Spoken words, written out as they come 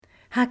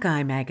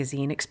Hakai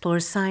magazine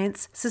explores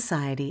science,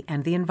 society,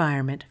 and the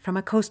environment from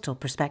a coastal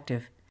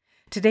perspective.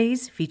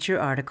 Today's feature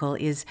article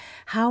is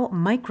How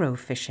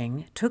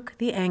Microfishing Took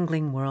the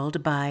Angling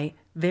World by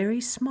Very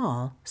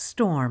Small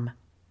Storm.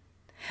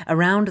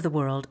 Around the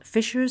world,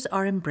 fishers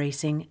are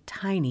embracing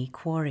tiny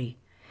quarry.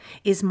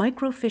 Is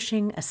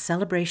microfishing a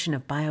celebration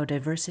of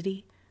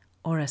biodiversity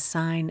or a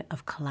sign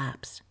of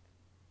collapse?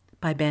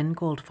 By Ben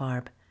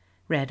Goldfarb.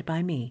 Read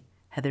by me,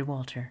 Heather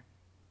Walter.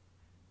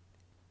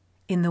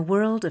 In the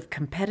world of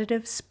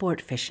competitive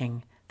sport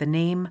fishing, the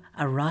name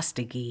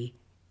Arostegui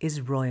is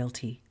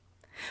royalty.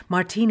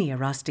 Martini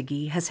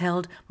Arostegui has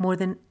held more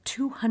than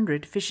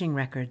 200 fishing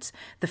records,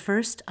 the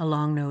first a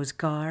long-nosed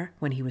gar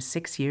when he was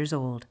 6 years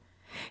old.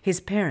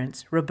 His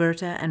parents,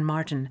 Roberta and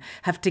Martin,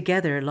 have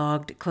together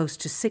logged close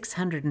to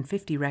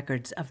 650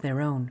 records of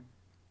their own.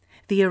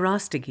 The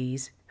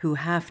Arosteguis, who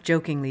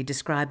half-jokingly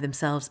describe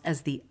themselves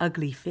as the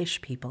ugly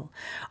fish people,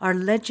 are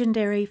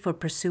legendary for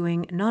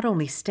pursuing not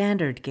only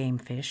standard game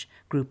fish,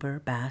 grouper,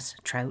 bass,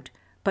 trout,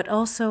 but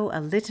also a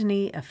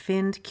litany of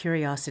finned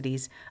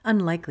curiosities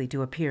unlikely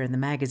to appear in the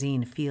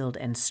magazine Field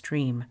and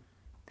Stream.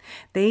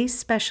 They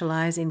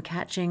specialize in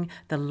catching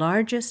the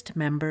largest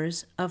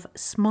members of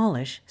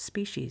smallish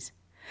species.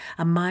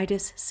 A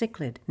Midas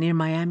cichlid near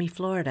Miami,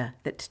 Florida,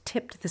 that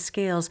tipped the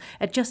scales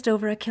at just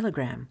over a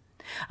kilogram.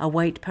 A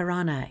white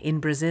piranha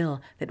in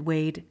Brazil that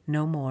weighed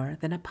no more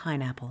than a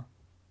pineapple.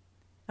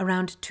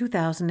 Around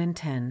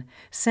 2010,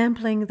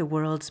 sampling the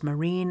world's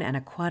marine and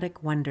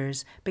aquatic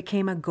wonders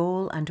became a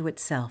goal unto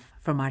itself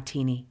for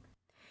Martini.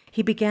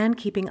 He began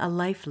keeping a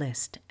life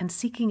list and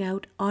seeking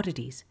out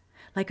oddities,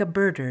 like a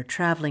birder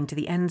traveling to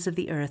the ends of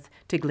the earth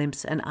to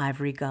glimpse an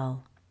ivory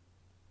gull.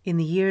 In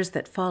the years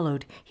that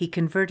followed, he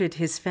converted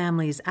his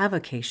family's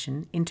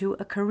avocation into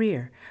a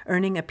career,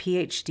 earning a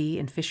Ph.D.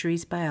 in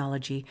fisheries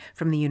biology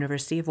from the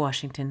University of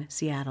Washington,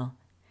 Seattle.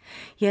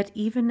 Yet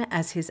even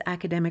as his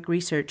academic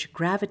research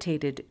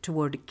gravitated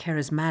toward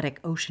charismatic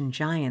ocean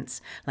giants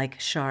like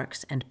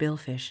sharks and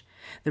billfish,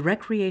 the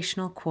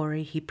recreational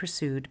quarry he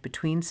pursued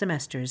between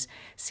semesters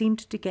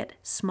seemed to get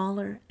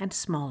smaller and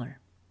smaller.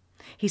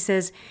 He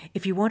says,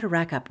 if you want to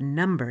rack up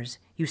numbers,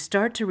 you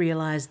start to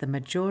realize the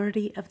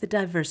majority of the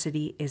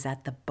diversity is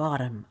at the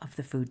bottom of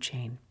the food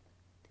chain.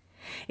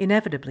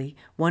 Inevitably,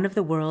 one of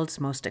the world's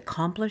most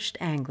accomplished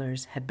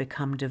anglers had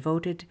become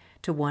devoted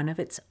to one of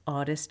its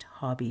oddest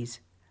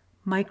hobbies,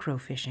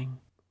 microfishing.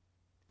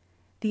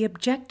 The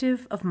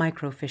objective of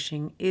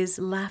microfishing is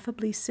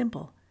laughably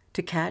simple,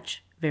 to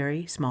catch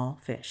very small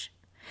fish.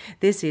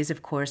 This is,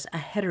 of course, a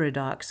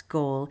heterodox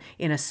goal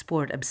in a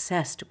sport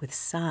obsessed with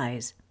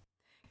size.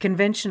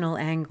 Conventional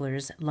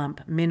anglers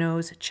lump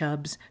minnows,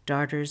 chubs,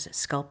 darters,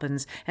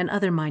 sculpins, and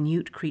other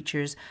minute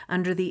creatures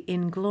under the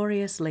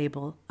inglorious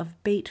label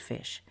of bait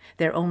fish,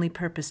 their only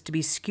purpose to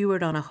be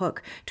skewered on a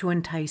hook to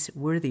entice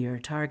worthier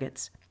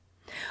targets.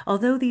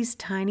 Although these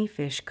tiny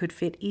fish could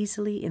fit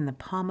easily in the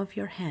palm of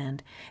your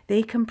hand,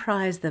 they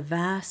comprise the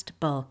vast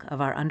bulk of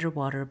our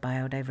underwater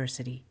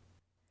biodiversity.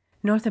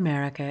 North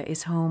America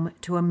is home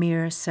to a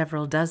mere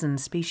several dozen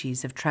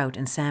species of trout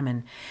and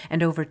salmon,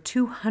 and over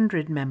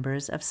 200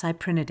 members of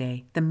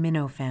Cyprinidae, the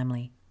minnow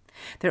family.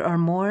 There are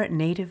more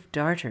native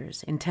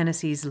darters in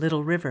Tennessee's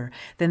Little River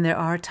than there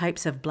are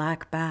types of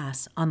black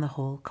bass on the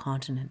whole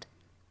continent.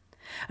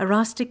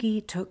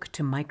 Arostegui took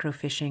to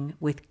microfishing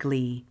with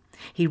glee.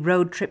 He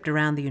road-tripped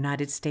around the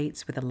United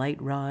States with a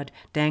light rod,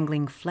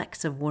 dangling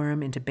flecks of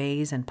worm into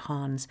bays and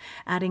ponds,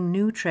 adding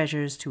new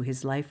treasures to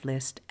his life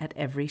list at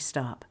every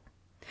stop.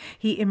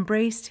 He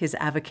embraced his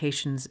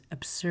avocation's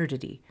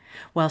absurdity.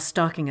 While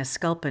stalking a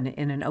sculpin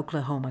in an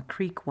Oklahoma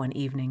creek one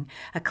evening,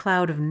 a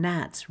cloud of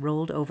gnats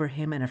rolled over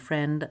him and a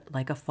friend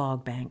like a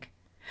fog bank.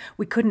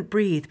 We couldn't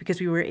breathe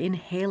because we were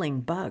inhaling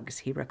bugs,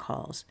 he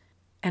recalls.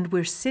 And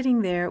we're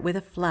sitting there with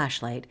a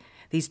flashlight,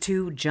 these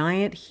two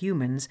giant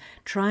humans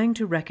trying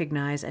to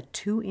recognize a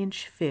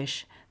 2-inch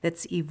fish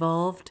that's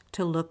evolved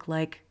to look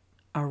like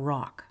a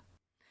rock.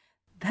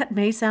 That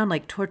may sound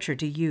like torture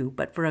to you,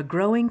 but for a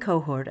growing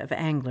cohort of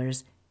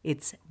anglers,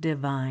 it's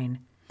divine.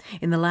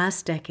 In the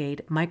last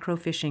decade,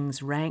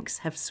 microfishing's ranks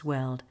have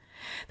swelled.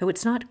 Though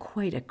it's not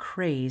quite a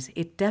craze,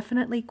 it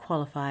definitely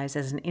qualifies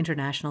as an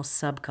international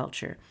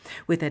subculture,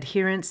 with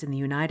adherents in the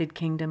United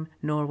Kingdom,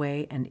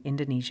 Norway, and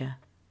Indonesia.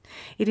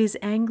 It is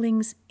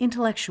angling's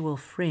intellectual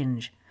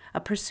fringe, a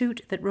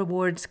pursuit that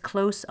rewards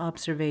close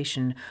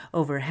observation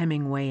over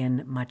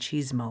Hemingwayan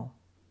machismo.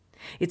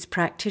 Its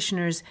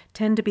practitioners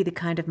tend to be the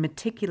kind of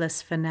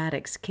meticulous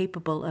fanatics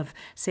capable of,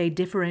 say,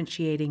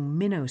 differentiating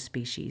minnow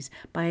species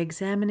by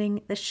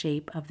examining the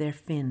shape of their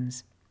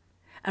fins.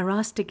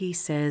 Arostegui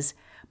says,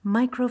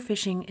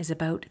 microfishing is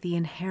about the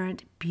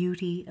inherent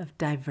beauty of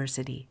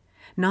diversity,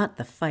 not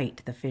the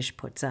fight the fish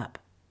puts up.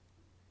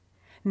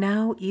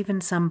 Now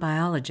even some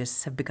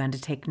biologists have begun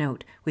to take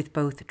note, with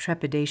both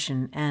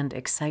trepidation and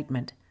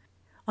excitement.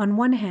 On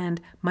one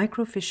hand,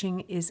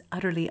 microfishing is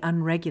utterly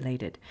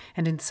unregulated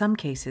and in some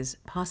cases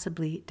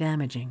possibly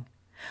damaging.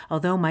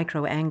 Although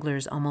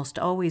micro-anglers almost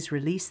always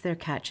release their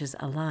catches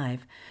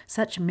alive,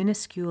 such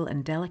minuscule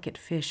and delicate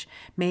fish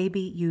may be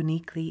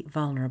uniquely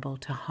vulnerable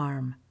to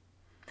harm.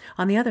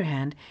 On the other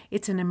hand,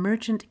 it's an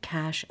emergent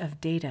cache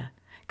of data,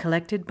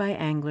 collected by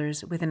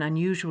anglers with an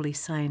unusually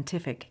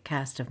scientific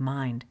cast of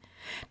mind.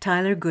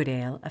 Tyler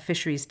Goodale, a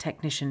fisheries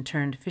technician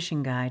turned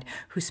fishing guide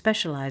who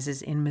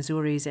specializes in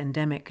Missouri's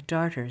endemic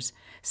darters,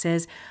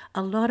 says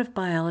a lot of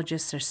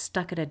biologists are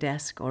stuck at a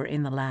desk or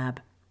in the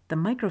lab. The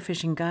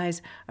microfishing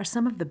guys are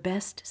some of the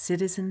best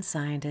citizen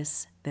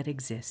scientists that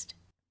exist.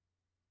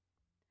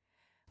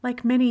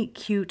 Like many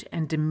cute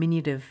and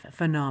diminutive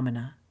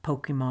phenomena,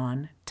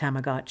 Pokemon,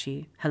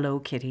 Tamagotchi, Hello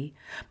Kitty,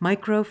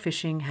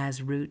 microfishing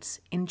has roots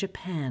in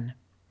Japan.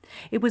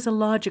 It was a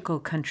logical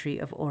country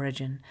of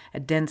origin, a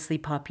densely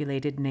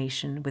populated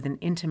nation with an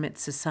intimate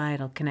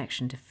societal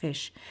connection to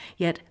fish,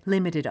 yet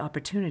limited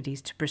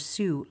opportunities to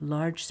pursue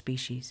large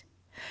species.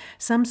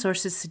 Some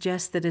sources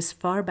suggest that as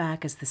far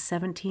back as the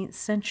 17th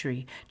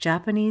century,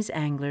 Japanese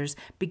anglers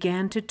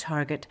began to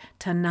target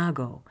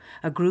tanago,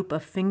 a group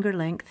of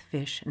finger-length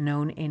fish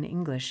known in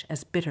English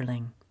as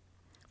bitterling.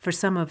 For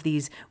some of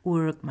these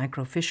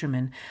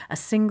microfishermen, a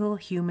single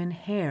human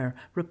hair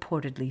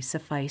reportedly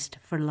sufficed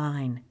for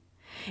line.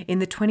 In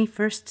the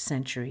 21st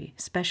century,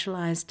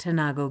 specialized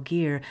tanago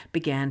gear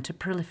began to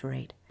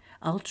proliferate.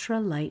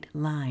 Ultra-light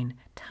line,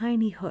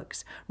 tiny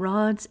hooks,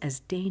 rods as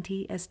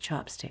dainty as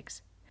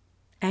chopsticks.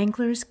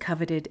 Anglers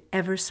coveted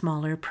ever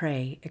smaller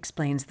prey,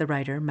 explains the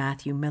writer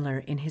Matthew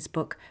Miller in his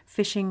book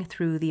Fishing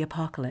Through the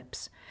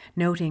Apocalypse,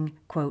 noting,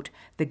 quote,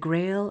 the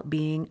grail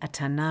being a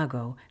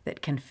tanago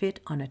that can fit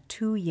on a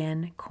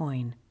 2-yen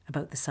coin,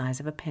 about the size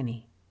of a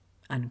penny,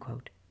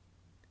 unquote.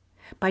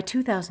 By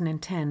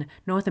 2010,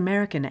 North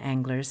American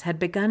anglers had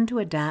begun to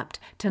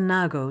adapt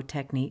tanago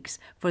techniques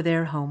for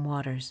their home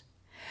waters.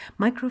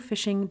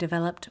 Microfishing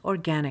developed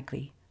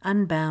organically,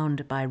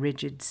 unbound by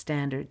rigid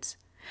standards.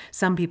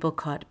 Some people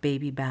caught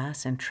baby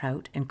bass and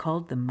trout and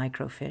called them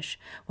microfish,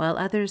 while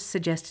others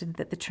suggested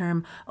that the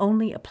term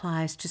only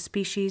applies to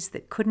species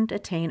that couldn't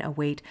attain a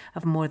weight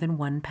of more than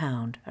 1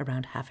 pound,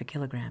 around half a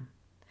kilogram.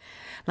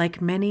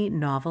 Like many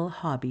novel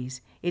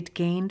hobbies, it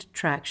gained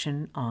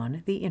traction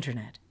on the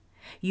internet.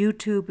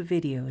 YouTube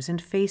videos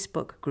and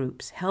Facebook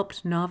groups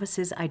helped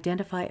novices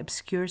identify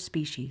obscure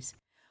species.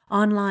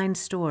 Online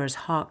stores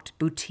hawked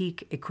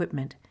boutique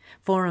equipment.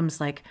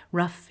 Forums like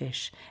Rough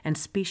Fish and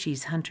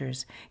Species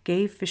Hunters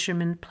gave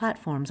fishermen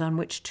platforms on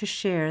which to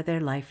share their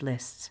life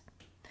lists.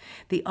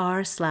 The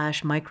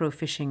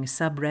r/microfishing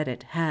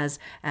subreddit has,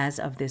 as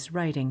of this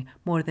writing,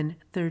 more than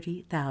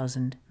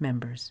 30,000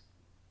 members.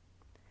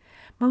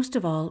 Most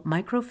of all,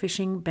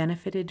 microfishing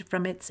benefited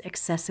from its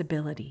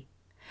accessibility.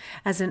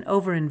 As an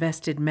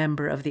overinvested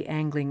member of the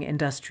angling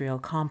industrial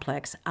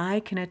complex, I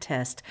can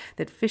attest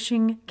that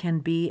fishing can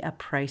be a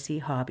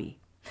pricey hobby.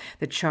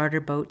 The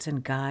charter boats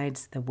and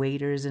guides, the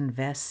waders and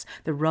vests,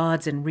 the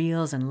rods and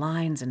reels and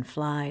lines and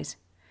flies.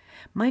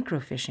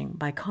 Microfishing,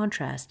 by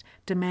contrast,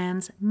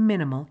 demands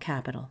minimal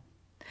capital.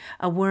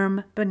 A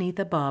worm beneath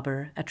a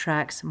bobber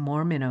attracts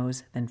more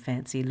minnows than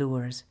fancy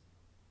lures.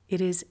 It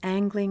is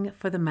angling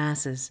for the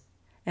masses,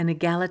 an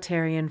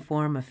egalitarian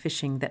form of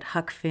fishing that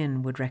Huck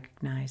Finn would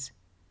recognize.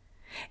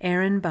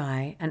 Aaron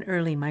Bai, an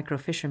early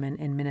microfisherman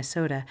in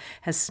Minnesota,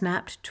 has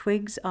snapped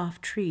twigs off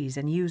trees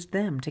and used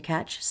them to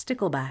catch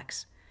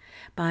sticklebacks.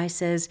 Bai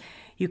says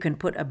you can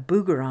put a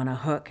booger on a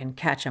hook and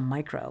catch a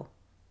micro.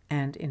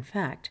 And in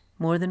fact,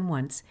 more than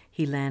once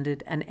he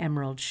landed an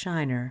emerald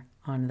shiner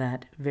on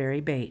that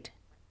very bait.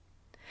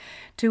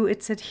 To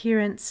its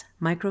adherents,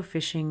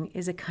 microfishing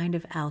is a kind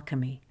of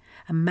alchemy,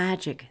 a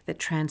magic that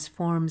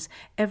transforms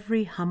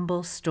every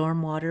humble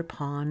stormwater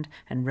pond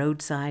and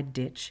roadside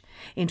ditch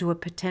into a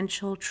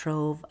potential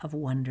trove of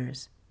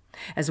wonders.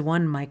 As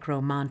one micro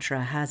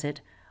mantra has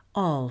it,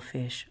 all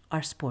fish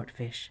are sport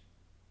fish.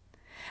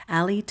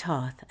 Allie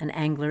Toth, an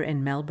angler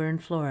in Melbourne,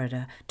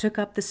 Florida, took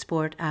up the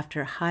sport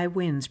after high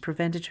winds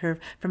prevented her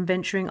from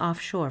venturing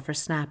offshore for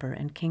snapper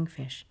and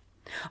kingfish.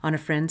 On a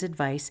friend's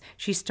advice,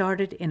 she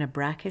started in a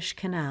brackish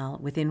canal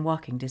within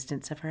walking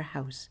distance of her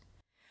house.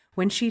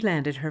 When she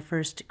landed her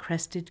first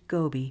crested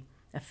goby,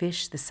 a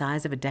fish the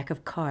size of a deck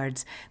of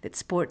cards that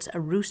sports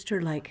a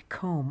rooster-like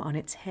comb on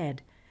its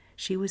head,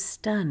 she was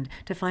stunned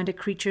to find a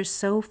creature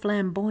so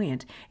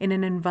flamboyant in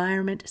an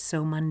environment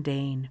so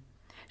mundane.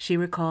 She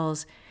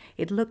recalls,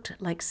 it looked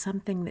like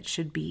something that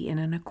should be in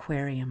an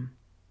aquarium.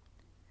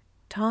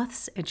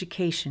 Toth's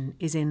education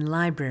is in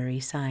library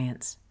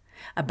science,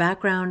 a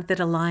background that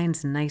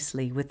aligns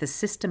nicely with the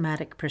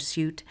systematic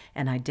pursuit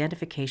and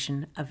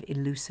identification of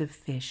elusive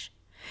fish.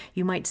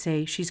 You might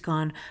say she's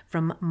gone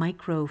from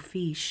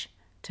microfiche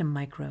to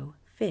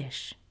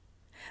microfish.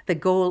 The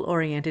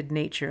goal-oriented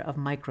nature of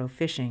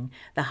microfishing,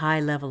 the high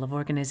level of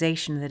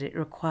organization that it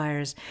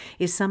requires,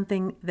 is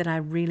something that I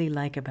really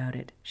like about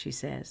it, she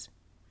says.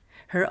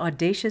 Her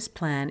audacious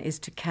plan is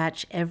to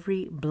catch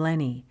every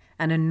blenny,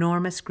 an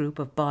enormous group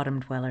of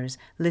bottom dwellers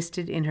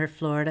listed in her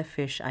Florida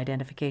Fish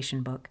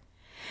Identification Book.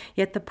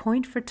 Yet the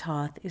point for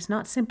Toth is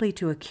not simply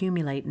to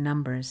accumulate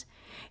numbers,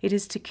 it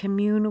is to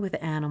commune with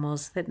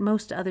animals that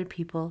most other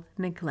people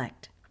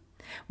neglect.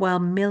 While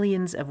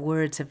millions of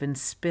words have been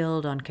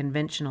spilled on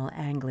conventional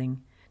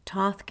angling,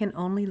 Toth can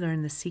only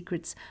learn the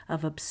secrets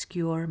of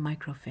obscure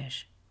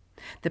microfish,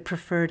 the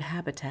preferred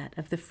habitat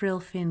of the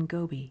frill-fin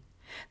goby,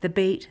 the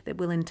bait that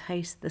will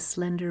entice the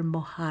slender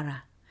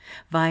mohara,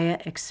 via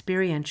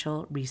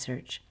experiential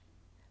research.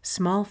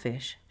 Small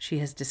fish, she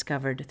has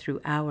discovered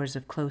through hours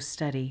of close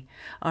study,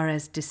 are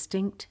as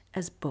distinct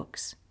as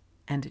books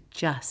and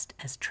just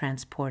as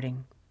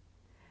transporting.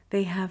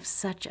 They have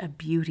such a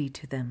beauty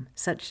to them,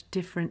 such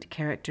different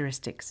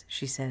characteristics,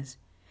 she says.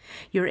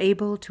 You're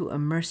able to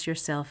immerse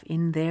yourself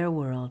in their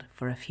world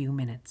for a few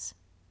minutes.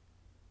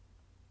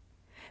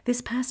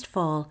 This past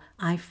fall,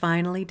 I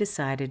finally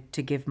decided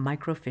to give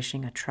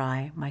microfishing a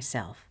try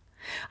myself.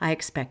 I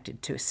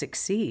expected to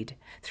succeed.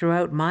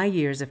 Throughout my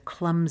years of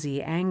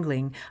clumsy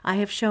angling, I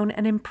have shown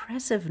an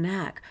impressive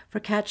knack for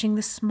catching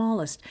the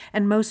smallest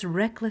and most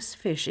reckless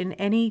fish in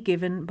any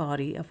given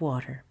body of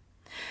water.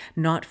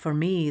 Not for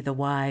me, the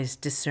wise,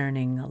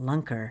 discerning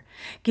lunker.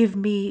 Give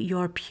me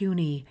your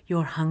puny,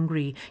 your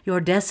hungry, your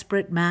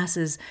desperate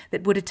masses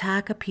that would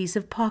attack a piece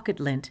of pocket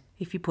lint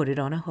if you put it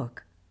on a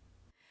hook.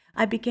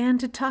 I began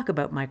to talk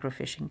about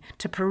microfishing,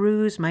 to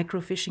peruse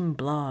microfishing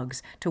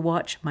blogs, to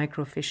watch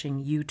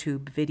microfishing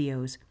YouTube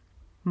videos.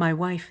 My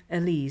wife,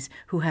 Elise,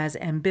 who has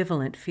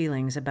ambivalent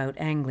feelings about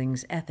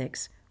angling's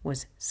ethics,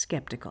 was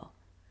skeptical.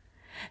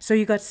 So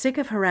you got sick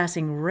of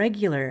harassing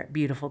regular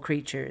beautiful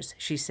creatures,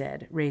 she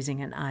said,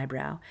 raising an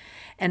eyebrow,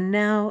 and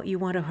now you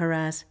want to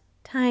harass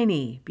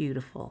tiny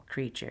beautiful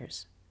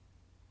creatures.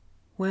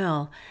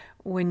 Well,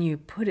 when you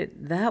put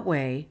it that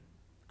way,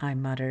 I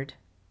muttered,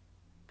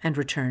 and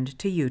returned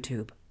to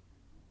YouTube.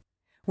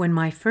 When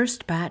my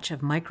first batch of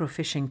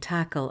microfishing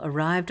tackle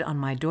arrived on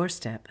my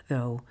doorstep,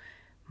 though,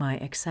 my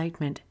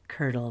excitement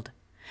curdled.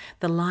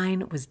 The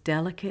line was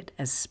delicate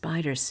as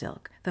spider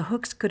silk. The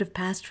hooks could have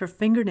passed for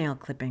fingernail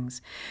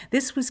clippings.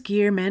 This was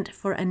gear meant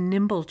for a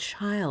nimble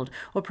child,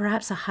 or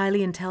perhaps a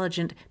highly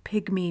intelligent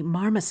pygmy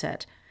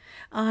marmoset.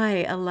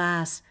 I,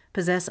 alas,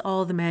 possess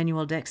all the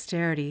manual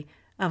dexterity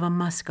of a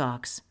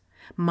muskox.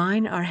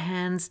 Mine are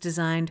hands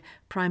designed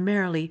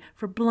primarily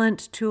for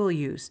blunt tool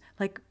use,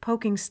 like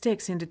poking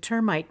sticks into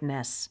termite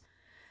nests.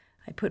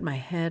 I put my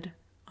head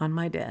on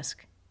my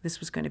desk. This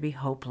was going to be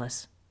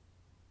hopeless.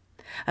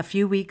 A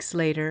few weeks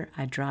later,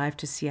 I drive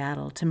to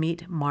Seattle to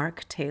meet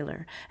Mark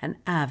Taylor, an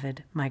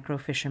avid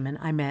microfisherman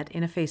I met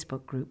in a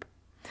Facebook group.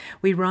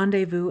 We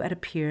rendezvous at a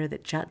pier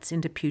that juts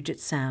into Puget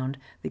Sound,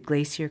 the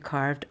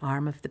glacier-carved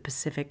arm of the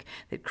Pacific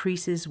that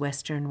creases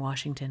western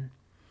Washington.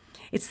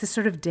 It's the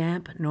sort of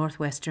damp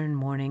northwestern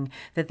morning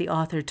that the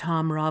author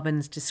Tom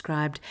Robbins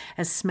described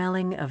as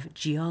smelling of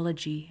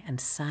geology and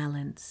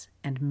silence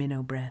and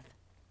minnow breath.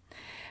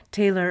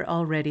 Taylor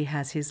already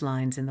has his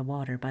lines in the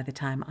water by the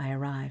time I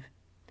arrive.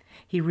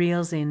 He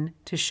reels in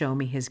to show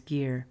me his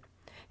gear.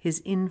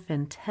 His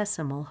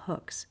infinitesimal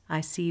hooks, I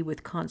see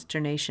with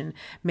consternation,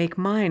 make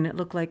mine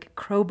look like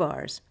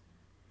crowbars.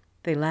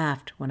 They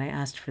laughed when I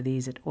asked for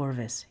these at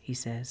Orvis, he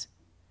says.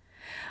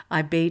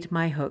 I bait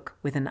my hook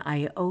with an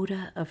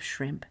iota of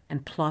shrimp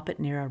and plop it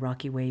near a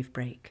rocky wave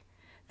break.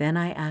 Then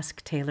I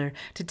ask Taylor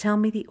to tell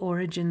me the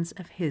origins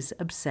of his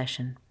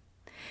obsession.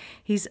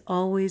 He's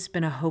always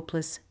been a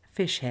hopeless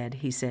fish head,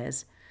 he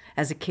says.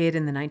 As a kid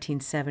in the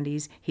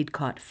 1970s, he'd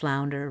caught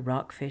flounder,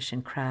 rockfish,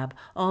 and crab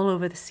all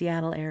over the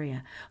Seattle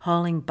area,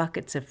 hauling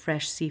buckets of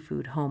fresh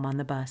seafood home on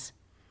the bus.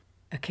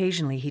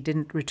 Occasionally, he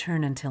didn't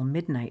return until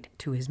midnight,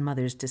 to his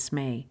mother's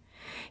dismay.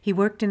 He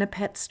worked in a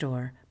pet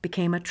store,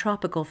 became a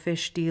tropical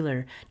fish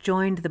dealer,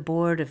 joined the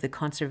board of the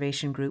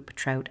conservation group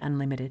Trout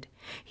Unlimited.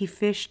 He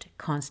fished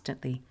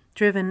constantly,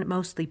 driven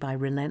mostly by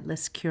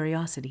relentless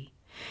curiosity.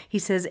 He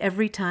says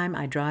every time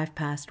I drive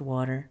past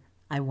water,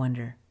 I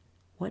wonder,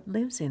 what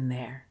lives in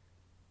there?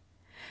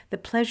 The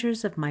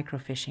pleasures of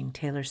microfishing,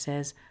 Taylor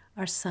says,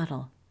 are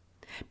subtle.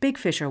 Big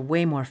fish are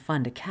way more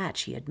fun to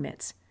catch, he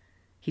admits.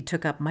 He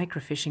took up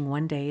microfishing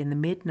one day in the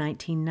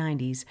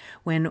mid-1990s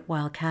when,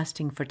 while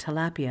casting for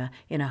tilapia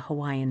in a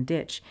Hawaiian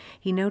ditch,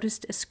 he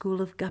noticed a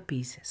school of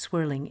guppies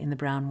swirling in the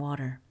brown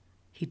water.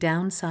 He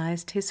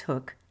downsized his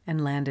hook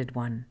and landed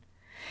one.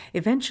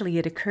 Eventually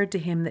it occurred to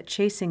him that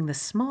chasing the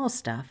small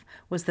stuff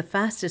was the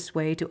fastest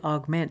way to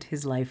augment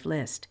his life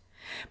list.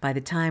 By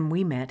the time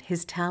we met,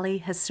 his tally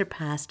has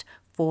surpassed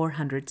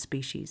 400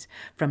 species,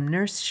 from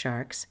nurse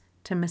sharks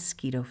to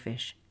mosquito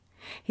fish.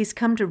 He's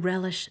come to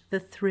relish the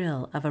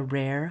thrill of a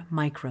rare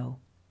micro.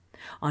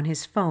 On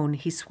his phone,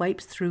 he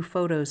swipes through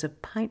photos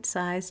of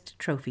pint-sized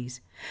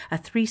trophies, a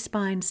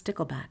 3-spine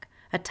stickleback,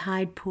 a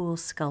tide pool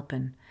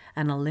sculpin,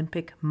 an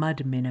Olympic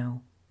mud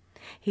minnow.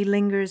 He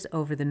lingers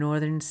over the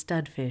northern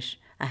studfish,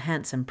 a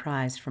handsome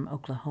prize from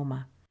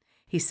Oklahoma.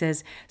 He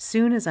says,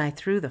 soon as I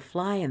threw the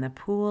fly in the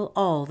pool,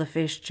 all the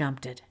fish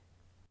jumped it.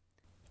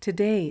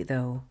 Today,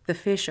 though, the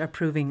fish are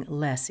proving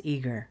less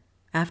eager.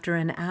 After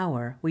an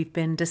hour, we've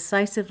been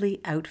decisively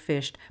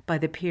outfished by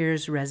the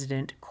pier's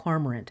resident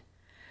cormorant.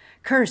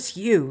 "Curse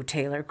you,"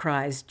 Taylor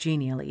cries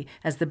genially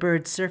as the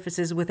bird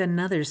surfaces with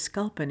another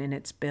sculpin in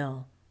its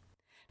bill.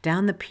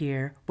 Down the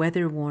pier,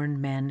 weather-worn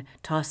men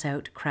toss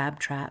out crab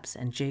traps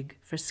and jig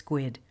for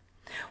squid.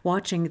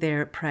 Watching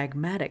their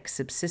pragmatic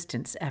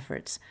subsistence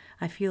efforts,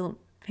 I feel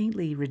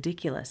faintly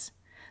ridiculous,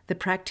 the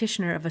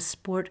practitioner of a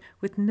sport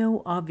with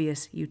no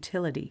obvious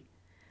utility.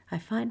 I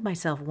find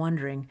myself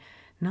wondering,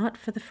 not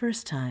for the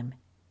first time,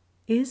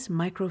 is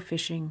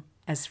microfishing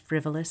as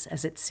frivolous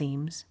as it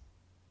seems?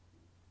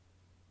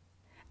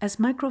 As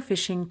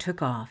microfishing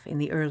took off in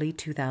the early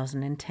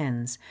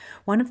 2010s,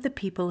 one of the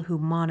people who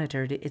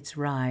monitored its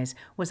rise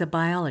was a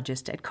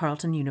biologist at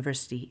Carleton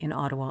University in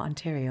Ottawa,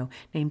 Ontario,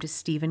 named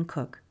Stephen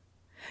Cook.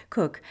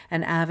 Cook,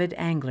 an avid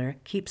angler,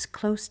 keeps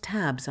close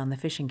tabs on the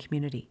fishing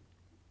community.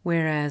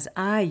 Whereas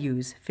I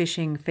use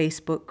fishing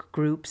Facebook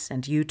groups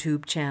and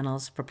YouTube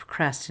channels for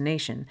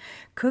procrastination,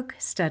 Cook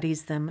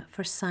studies them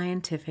for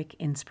scientific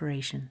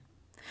inspiration.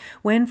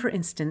 When, for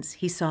instance,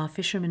 he saw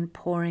fishermen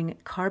pouring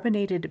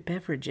carbonated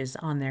beverages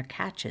on their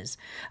catches,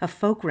 a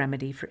folk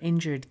remedy for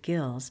injured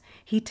gills,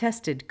 he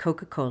tested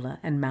Coca-Cola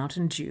and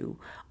Mountain Dew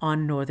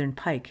on northern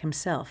pike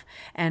himself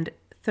and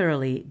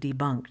thoroughly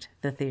debunked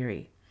the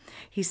theory.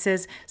 He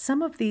says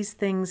some of these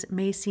things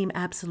may seem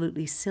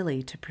absolutely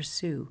silly to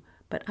pursue,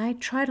 but I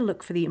try to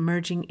look for the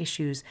emerging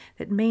issues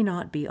that may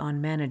not be on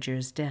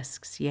managers'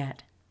 desks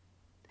yet.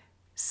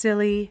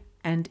 Silly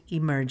and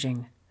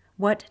emerging.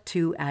 What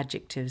two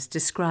adjectives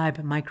describe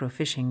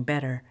microfishing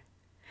better?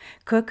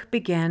 Cook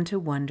began to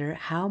wonder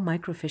how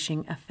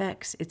microfishing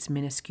affects its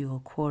minuscule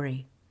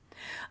quarry.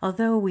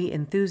 Although we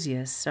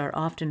enthusiasts are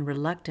often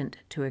reluctant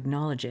to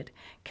acknowledge it,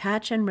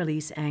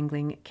 catch-and-release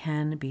angling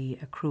can be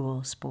a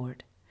cruel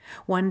sport.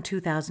 One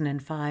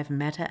 2005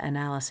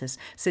 meta-analysis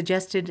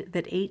suggested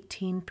that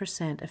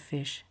 18% of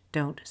fish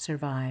don't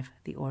survive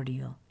the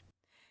ordeal.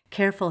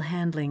 Careful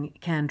handling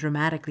can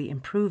dramatically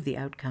improve the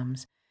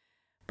outcomes,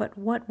 but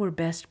what were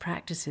best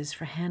practices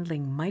for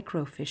handling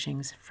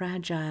microfishing's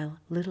fragile,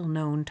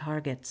 little-known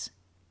targets?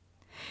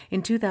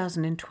 In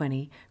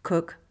 2020,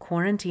 Cook,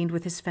 quarantined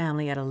with his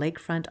family at a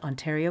lakefront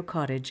Ontario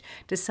cottage,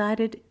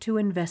 decided to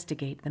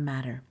investigate the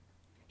matter.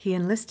 He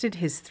enlisted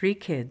his 3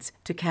 kids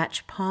to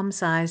catch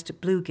palm-sized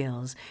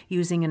bluegills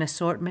using an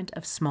assortment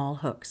of small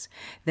hooks,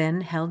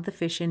 then held the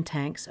fish in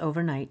tanks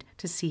overnight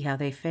to see how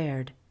they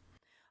fared.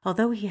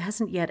 Although he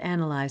hasn't yet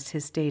analyzed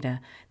his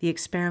data, the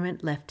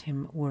experiment left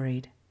him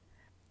worried.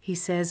 He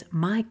says,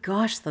 "My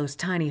gosh, those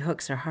tiny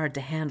hooks are hard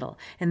to handle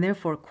and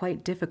therefore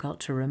quite difficult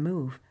to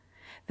remove.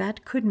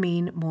 That could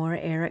mean more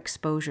air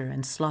exposure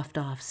and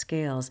sloughed-off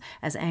scales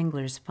as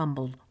anglers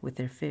fumbled with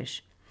their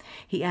fish."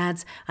 He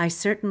adds, "I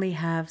certainly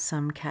have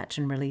some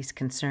catch-and-release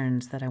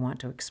concerns that I want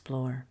to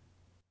explore."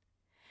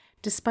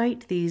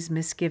 Despite these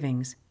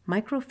misgivings,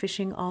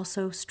 microfishing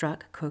also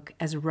struck Cook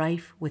as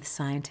rife with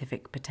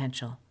scientific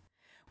potential.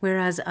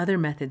 Whereas other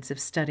methods of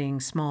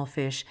studying small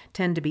fish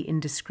tend to be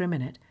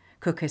indiscriminate,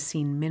 Cook has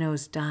seen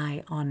minnows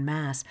die en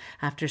masse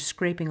after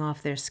scraping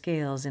off their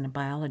scales in a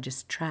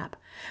biologist's trap.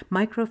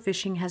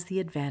 Microfishing has the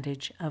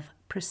advantage of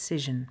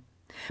precision.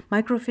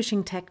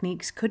 Microfishing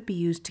techniques could be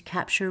used to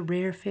capture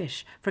rare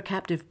fish for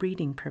captive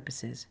breeding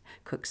purposes,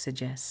 Cook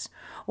suggests,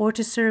 or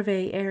to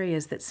survey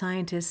areas that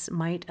scientists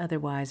might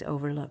otherwise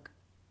overlook.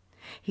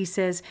 He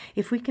says,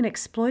 if we can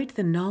exploit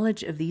the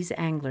knowledge of these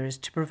anglers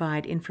to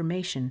provide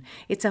information,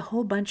 it's a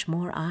whole bunch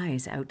more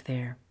eyes out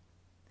there.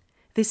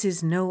 This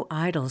is no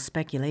idle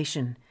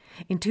speculation.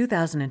 In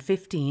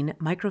 2015,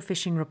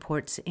 microfishing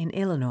reports in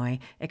Illinois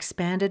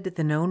expanded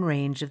the known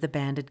range of the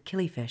banded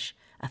killifish,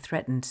 a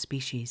threatened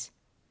species.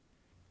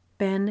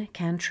 Ben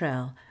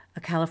Cantrell,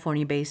 a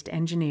California-based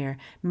engineer,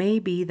 may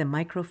be the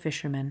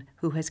microfisherman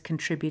who has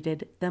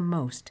contributed the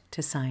most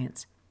to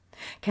science.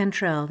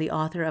 Cantrell, the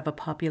author of a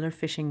popular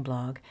fishing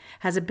blog,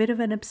 has a bit of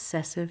an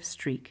obsessive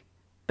streak.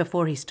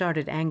 Before he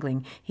started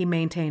angling, he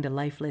maintained a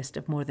life list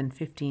of more than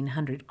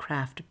 1,500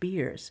 craft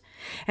beers,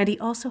 and he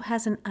also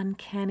has an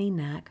uncanny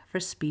knack for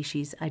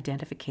species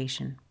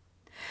identification.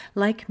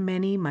 Like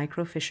many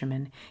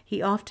microfishermen,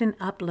 he often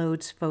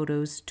uploads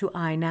photos to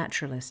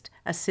iNaturalist,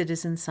 a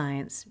citizen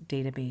science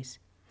database.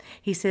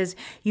 He says,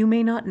 "You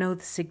may not know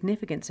the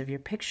significance of your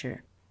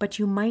picture, but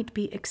you might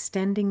be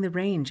extending the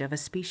range of a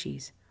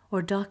species,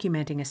 or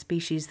documenting a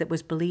species that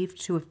was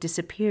believed to have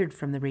disappeared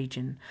from the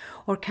region,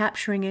 or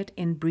capturing it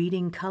in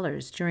breeding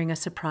colors during a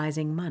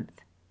surprising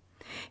month."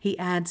 He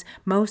adds,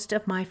 "Most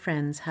of my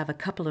friends have a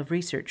couple of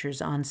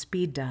researchers on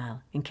speed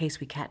dial in case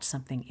we catch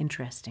something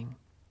interesting."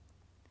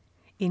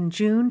 In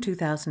June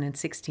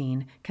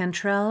 2016,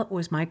 Cantrell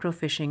was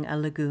microfishing a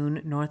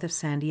lagoon north of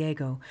San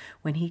Diego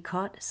when he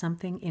caught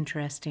something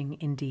interesting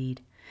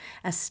indeed.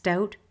 A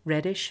stout,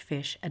 reddish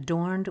fish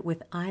adorned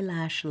with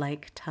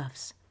eyelash-like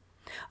tufts.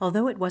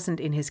 Although it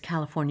wasn't in his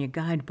California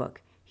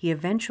guidebook, he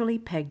eventually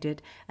pegged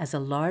it as a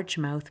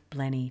largemouth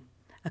blenny,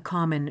 a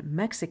common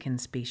Mexican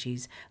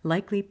species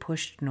likely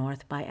pushed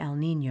north by El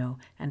Niño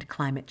and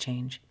climate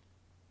change.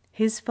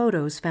 His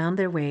photos found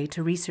their way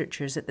to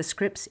researchers at the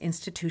Scripps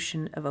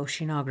Institution of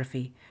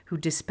Oceanography, who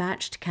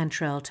dispatched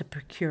Cantrell to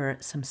procure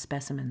some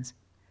specimens.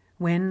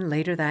 When,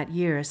 later that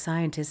year,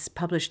 scientists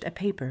published a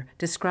paper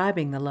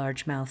describing the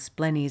largemouth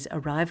blenny's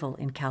arrival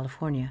in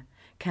California,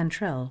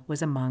 Cantrell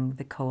was among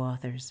the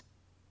co-authors.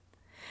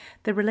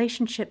 The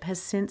relationship has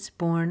since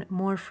borne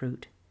more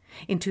fruit.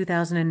 In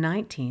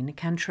 2019,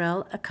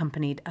 Cantrell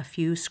accompanied a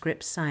few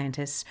Scripps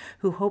scientists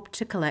who hoped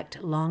to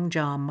collect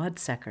longjaw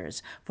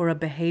mudsuckers for a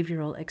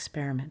behavioral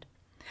experiment.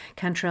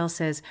 Cantrell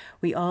says,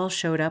 "We all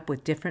showed up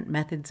with different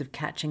methods of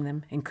catching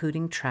them,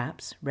 including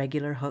traps,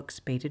 regular hooks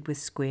baited with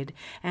squid,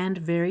 and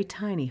very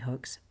tiny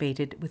hooks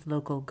baited with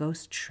local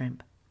ghost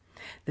shrimp.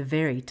 The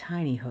very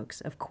tiny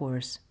hooks, of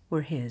course,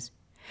 were his."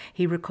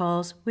 He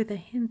recalls with a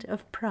hint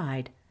of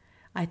pride,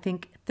 "I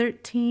think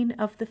 13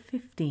 of the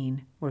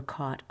 15 were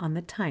caught on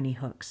the tiny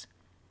hooks."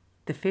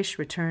 The fish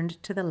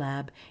returned to the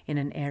lab in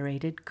an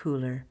aerated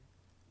cooler,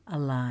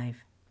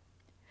 alive.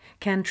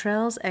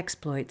 Cantrell's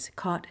exploits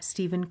caught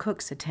Stephen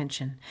Cook's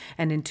attention,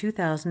 and in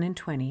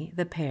 2020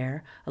 the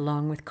pair,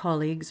 along with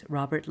colleagues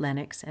Robert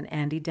Lennox and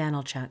Andy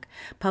Danilchuk,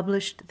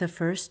 published the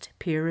first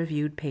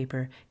peer-reviewed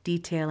paper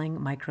detailing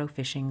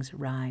microfishing's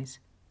rise.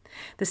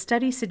 The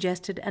study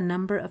suggested a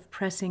number of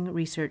pressing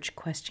research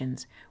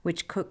questions,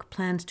 which Cook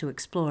plans to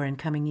explore in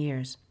coming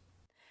years.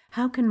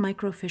 How can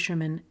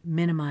microfishermen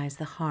minimize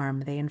the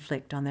harm they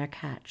inflict on their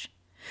catch?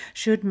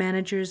 Should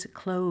managers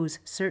close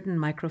certain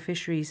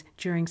microfisheries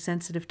during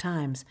sensitive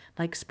times,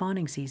 like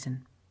spawning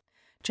season?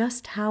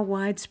 Just how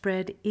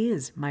widespread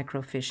is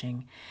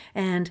microfishing,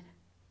 and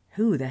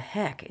who the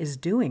heck is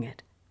doing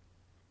it?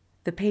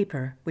 The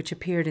paper, which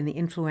appeared in the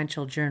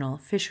influential journal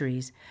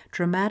Fisheries,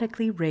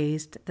 dramatically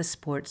raised the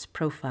sport's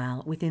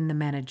profile within the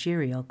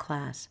managerial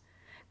class.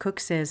 Cook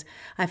says,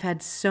 "I've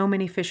had so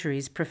many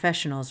fisheries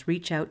professionals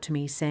reach out to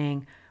me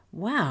saying,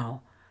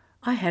 'Wow,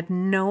 I had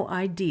no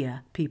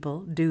idea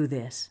people do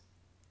this.'"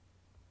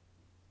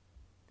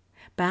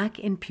 Back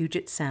in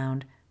Puget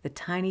Sound, the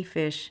tiny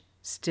fish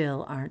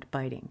still aren't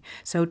biting,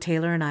 so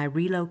Taylor and I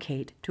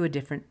relocate to a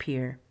different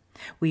pier.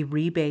 We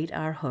rebait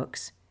our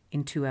hooks.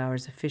 In 2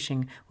 hours of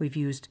fishing, we've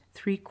used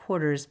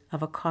 3/4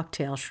 of a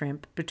cocktail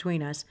shrimp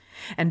between us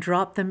and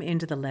drop them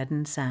into the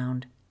leaden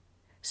sound.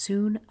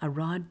 Soon a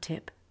rod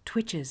tip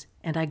twitches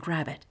and I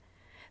grab it.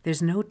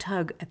 There's no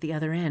tug at the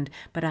other end,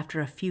 but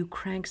after a few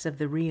cranks of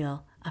the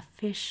reel, a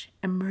fish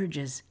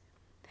emerges.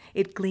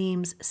 It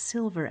gleams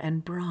silver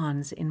and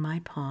bronze in my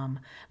palm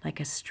like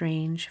a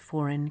strange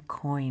foreign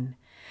coin.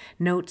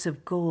 Notes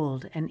of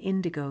gold and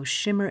indigo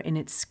shimmer in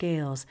its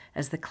scales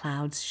as the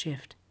clouds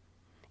shift.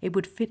 It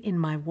would fit in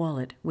my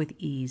wallet with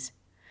ease.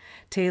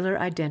 Taylor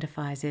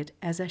identifies it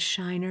as a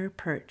shiner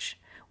perch,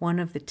 one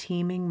of the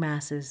teeming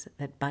masses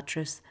that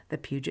buttress the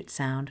Puget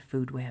Sound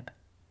food web.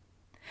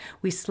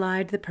 We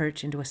slide the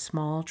perch into a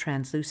small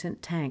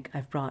translucent tank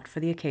I've brought for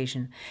the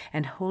occasion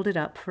and hold it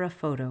up for a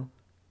photo,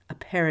 a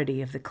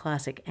parody of the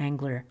classic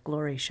angler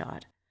glory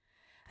shot.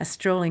 A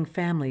strolling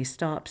family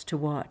stops to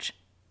watch.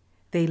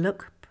 They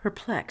look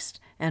perplexed,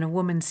 and a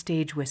woman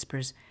stage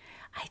whispers,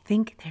 "I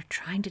think they're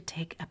trying to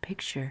take a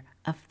picture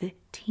of the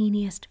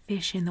teeniest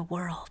fish in the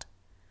world."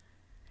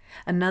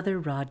 Another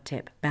rod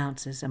tip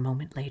bounces a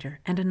moment later,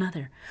 and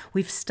another.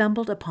 We've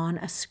stumbled upon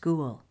a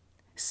school.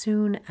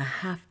 Soon a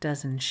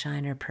half-dozen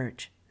shiner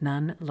perch,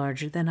 none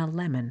larger than a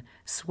lemon,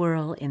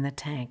 swirl in the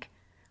tank.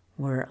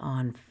 "We're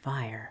on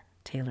fire,"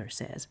 Taylor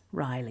says,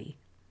 wryly.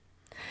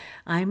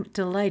 I'm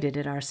delighted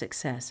at our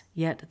success,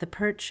 yet the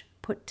perch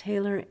put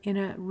Taylor in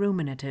a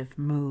ruminative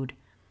mood.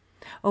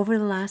 Over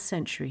the last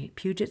century,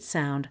 Puget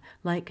Sound,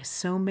 like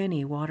so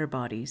many water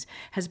bodies,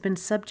 has been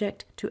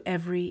subject to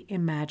every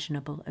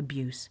imaginable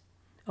abuse: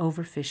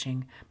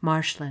 overfishing,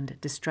 marshland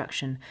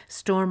destruction,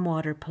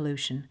 stormwater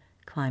pollution,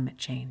 climate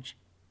change.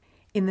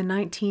 In the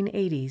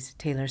 1980s,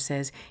 Taylor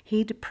says,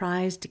 he'd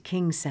prized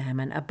king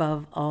salmon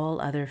above all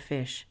other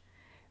fish.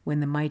 When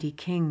the mighty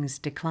kings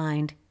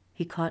declined,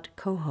 he caught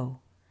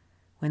coho.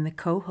 When the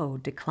coho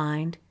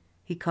declined,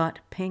 he caught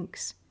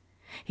pinks.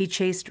 He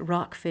chased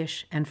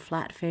rockfish and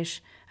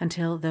flatfish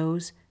until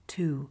those,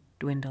 too,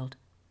 dwindled.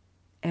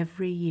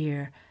 Every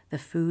year, the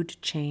food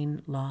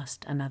chain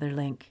lost another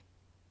link.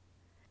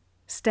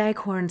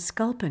 "Staghorn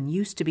sculpin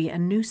used to be a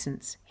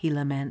nuisance," he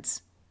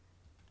laments.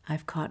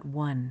 "I've caught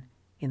one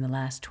in the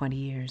last 20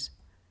 years.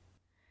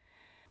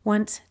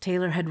 Once,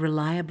 Taylor had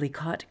reliably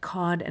caught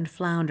cod and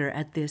flounder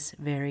at this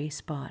very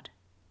spot.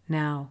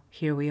 Now,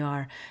 here we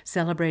are,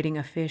 celebrating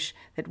a fish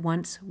that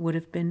once would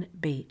have been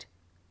bait.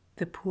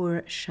 The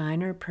poor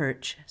shiner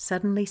perch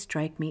suddenly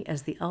strike me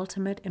as the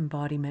ultimate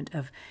embodiment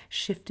of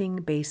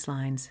shifting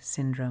baselines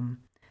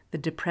syndrome, the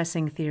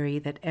depressing theory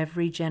that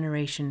every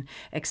generation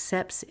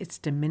accepts its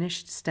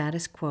diminished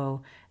status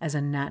quo as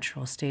a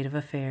natural state of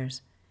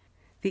affairs.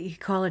 The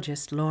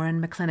ecologist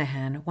Lauren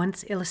McClenahan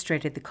once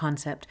illustrated the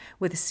concept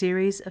with a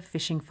series of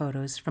fishing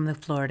photos from the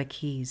Florida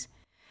Keys.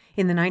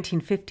 In the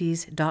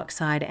 1950s,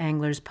 dockside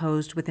anglers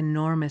posed with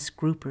enormous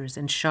groupers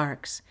and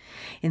sharks.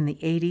 In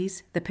the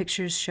 80s, the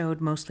pictures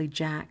showed mostly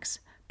jacks,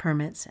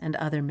 permits, and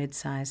other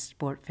mid-sized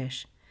sport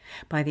fish.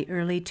 By the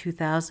early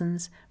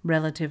 2000s,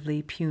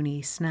 relatively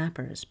puny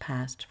snappers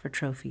passed for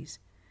trophies.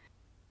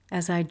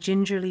 As I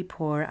gingerly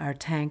pour our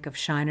tank of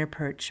Shiner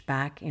perch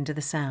back into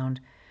the Sound,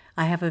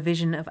 I have a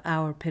vision of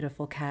our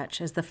pitiful catch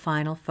as the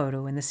final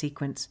photo in the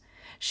sequence,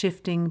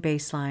 shifting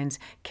baselines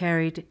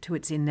carried to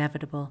its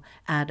inevitable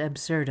ad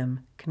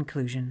absurdum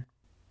conclusion.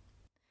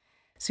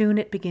 Soon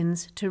it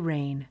begins to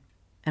rain,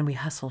 and we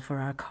hustle for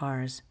our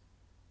cars.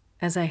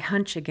 As I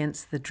hunch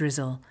against the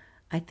drizzle,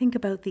 I think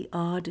about the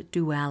odd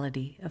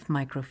duality of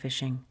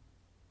microfishing.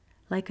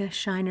 Like a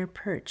Shiner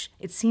perch,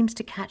 it seems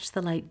to catch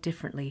the light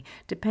differently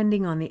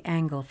depending on the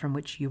angle from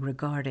which you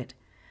regard it.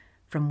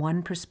 From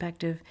one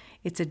perspective,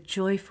 it's a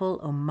joyful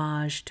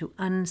homage to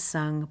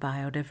unsung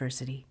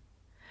biodiversity.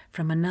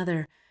 From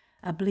another,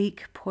 a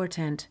bleak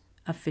portent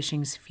of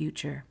fishing's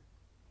future.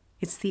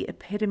 It's the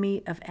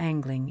epitome of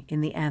angling in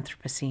the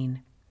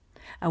Anthropocene,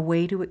 a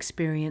way to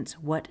experience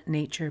what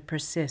nature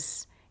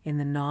persists in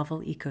the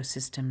novel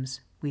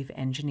ecosystems we've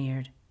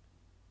engineered.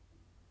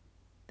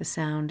 The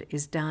Sound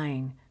is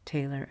dying,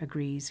 Taylor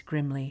agrees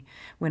grimly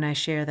when I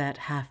share that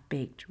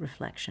half-baked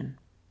reflection.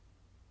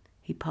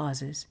 He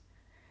pauses,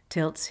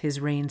 tilts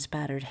his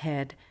rain-spattered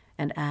head,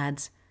 and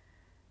adds,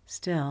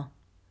 "Still,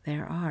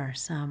 there are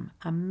some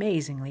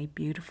amazingly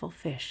beautiful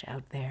fish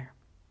out there."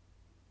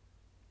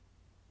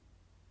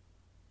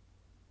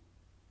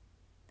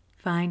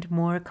 Find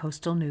more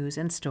coastal news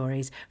and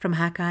stories from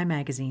Hakai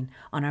Magazine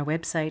on our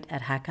website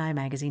at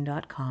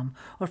hakaimagazine.com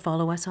or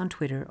follow us on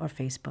Twitter or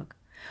Facebook.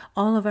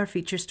 All of our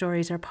feature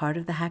stories are part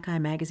of the Hakai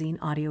Magazine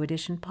Audio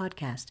Edition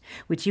podcast,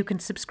 which you can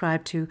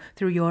subscribe to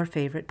through your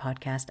favorite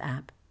podcast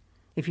app.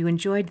 If you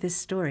enjoyed this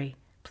story,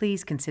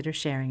 please consider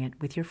sharing it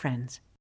with your friends.